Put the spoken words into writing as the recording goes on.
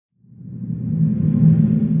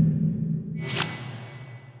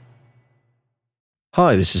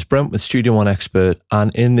Hi, this is Brent with Studio One Expert,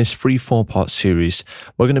 and in this free 4-part series,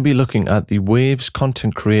 we're going to be looking at the Waves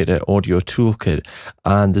Content Creator Audio Toolkit,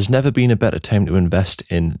 and there's never been a better time to invest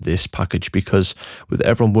in this package because with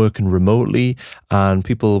everyone working remotely and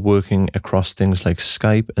people working across things like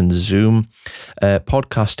Skype and Zoom,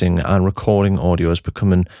 podcasting and recording audio is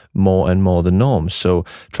becoming more and more the norm. So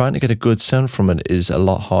trying to get a good sound from it is a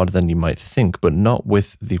lot harder than you might think, but not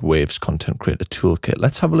with the Waves Content Creator Toolkit.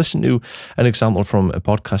 Let's have a listen to an example from a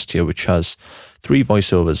podcast here which has 3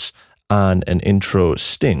 voiceovers and an intro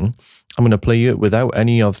sting. I'm going to play it without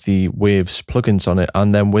any of the Waves plugins on it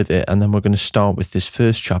and then with it, and then we're going to start with this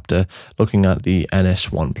first chapter looking at the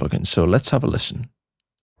NS1 plugin. So let's have a listen.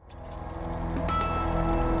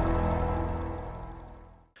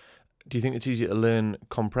 Do you think it's easier to learn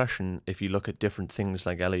compression if you look at different things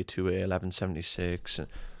like LA2A, 1176,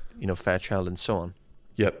 Fairchild and so on?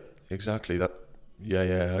 Yep, exactly. Yeah, I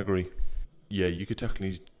agree. Yeah, you could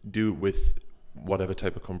technically do it with whatever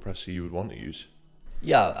type of compressor you would want to use.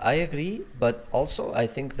 Yeah, I agree, but also I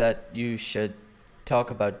think that you should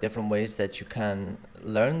talk about different ways that you can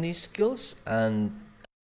learn these skills. And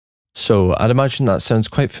so I'd imagine that sounds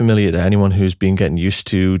quite familiar to anyone who's been getting used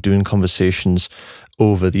to doing conversations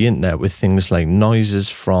over the internet with things like noises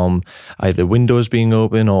from either windows being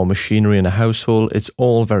open or machinery in a household. It's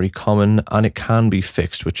all very common and it can be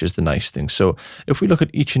fixed, which is the nice thing. So if we look at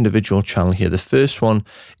each individual channel here, the first one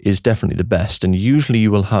is definitely the best, and usually you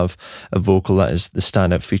will have a vocal that is the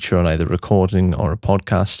standout feature on either recording or a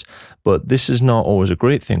podcast. But this is not always a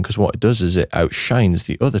great thing because what it does is it outshines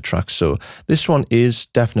the other tracks. So this one is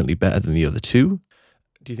definitely better than the other two.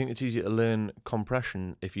 Do you think it's easier to learn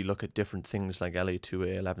compression if you look at different things like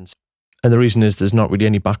LA2A, 11? And the reason is there's not really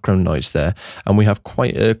any background noise there, and we have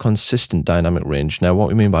quite a consistent dynamic range. Now, what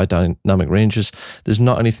we mean by dynamic range is there's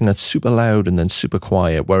not anything that's super loud and then super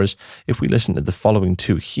quiet, whereas if we listen to the following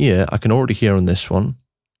two here, I can already hear on this one.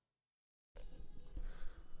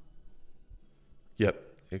 Yep,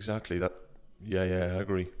 exactly. Yeah, I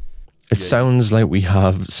agree. It sounds like we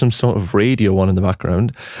have some sort of radio on in the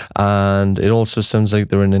background, and it also sounds like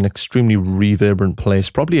they're in an extremely reverberant place,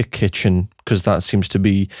 probably a kitchen, because that seems to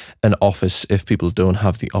be an office if people don't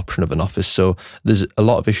have the option of an office. So there's a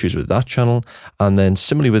lot of issues with that channel. And then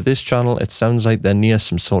similarly with this channel, it sounds like they're near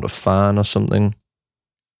some sort of fan or something.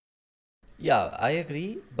 yeah, I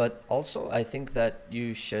agree, but also I think that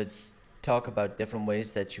you should talk about different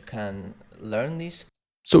ways that you can learn these.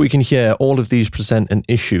 So we can hear all of these present an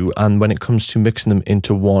issue, and when it comes to mixing them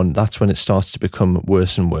into one, that's when it starts to become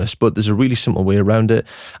worse and worse. But there's a really simple way around it,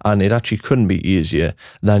 and it actually couldn't be easier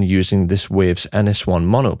than using this Waves NS1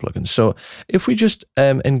 mono plugin. So if we just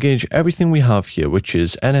engage everything we have here, which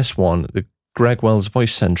is NS1, the Greg Wells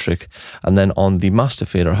voice centric, and then on the master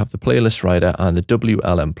fader I have the playlist rider and the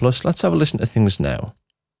WLM plus. Let's have a listen to things now.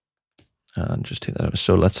 And just take that out.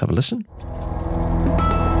 So let's have a listen.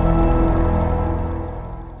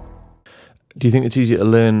 Do you think it's easier to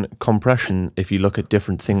learn compression if you look at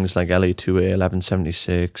different things like LA2A,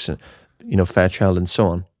 1176, Fairchild and so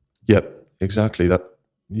on? Yep, exactly.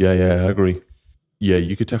 Yeah, I agree. Yeah,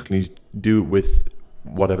 you could technically do it with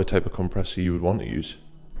whatever type of compressor you would want to use.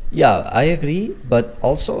 Yeah, I agree, but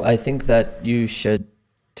also I think that you should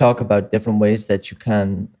talk about different ways that you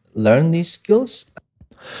can learn these skills.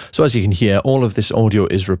 So as you can hear, all of this audio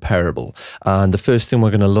is repairable. And the first thing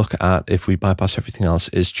we're going to look at, if we bypass everything else,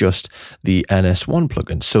 is just the NS1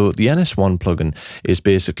 plugin. So the NS1 plugin is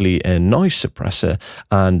basically a noise suppressor.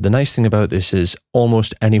 And the nice thing about this is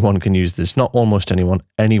almost anyone can use this. Not almost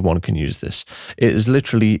anyone can use this. It is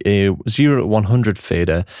literally a 0 to 100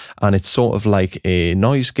 fader, and it's sort of like a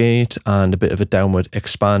noise gate and a bit of a downward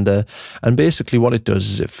expander. And basically what it does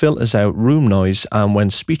is it filters out room noise, and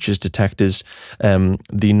when speech is detected,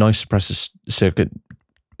 the noise suppressor circuit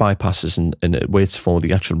bypasses and it waits for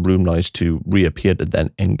the actual room noise to reappear to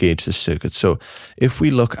then engage the circuit. So if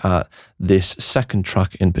we look at this second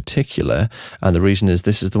track in particular, and the reason is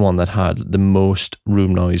this is the one that had the most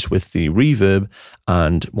room noise with the reverb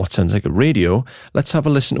and what sounds like a radio, let's have a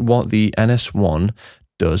listen to what the NS1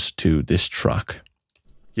 does to this track.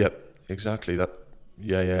 Yep, exactly.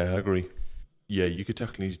 Yeah, I agree. Yeah, you could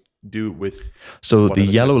technically do it with. So the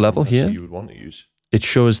yellow level here, you would want to use. It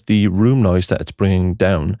shows the room noise that it's bringing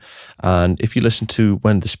down. And if you listen to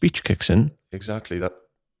when the speech kicks in. Exactly.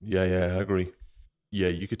 Yeah, I agree. Yeah,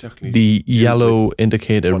 you could technically. The yellow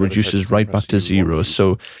indicator reduces right back to 0.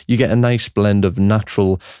 So you get a nice blend of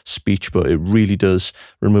natural speech, but it really does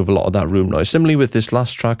remove a lot of that room noise. Similarly with this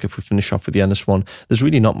last track, if we finish off with the NS1, there's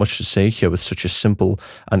really not much to say here with such a simple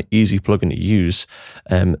and easy plugin to use.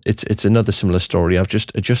 It's another similar story. I've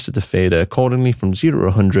just adjusted the fader accordingly from 0 to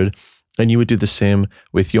 100. And you would do the same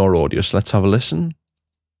with your audio. So let's have a listen.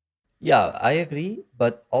 Yeah, I agree,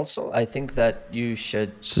 but also I think that you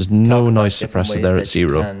should So there's no talk noise about different suppressor ways there at that you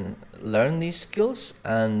 0. can learn these skills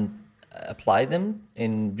and apply them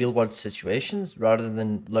in real world situations rather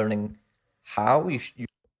than learning how you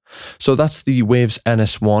So that's the Waves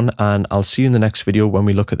NS1, and I'll see you in the next video when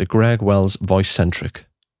we look at the Greg Wells Voice Centric.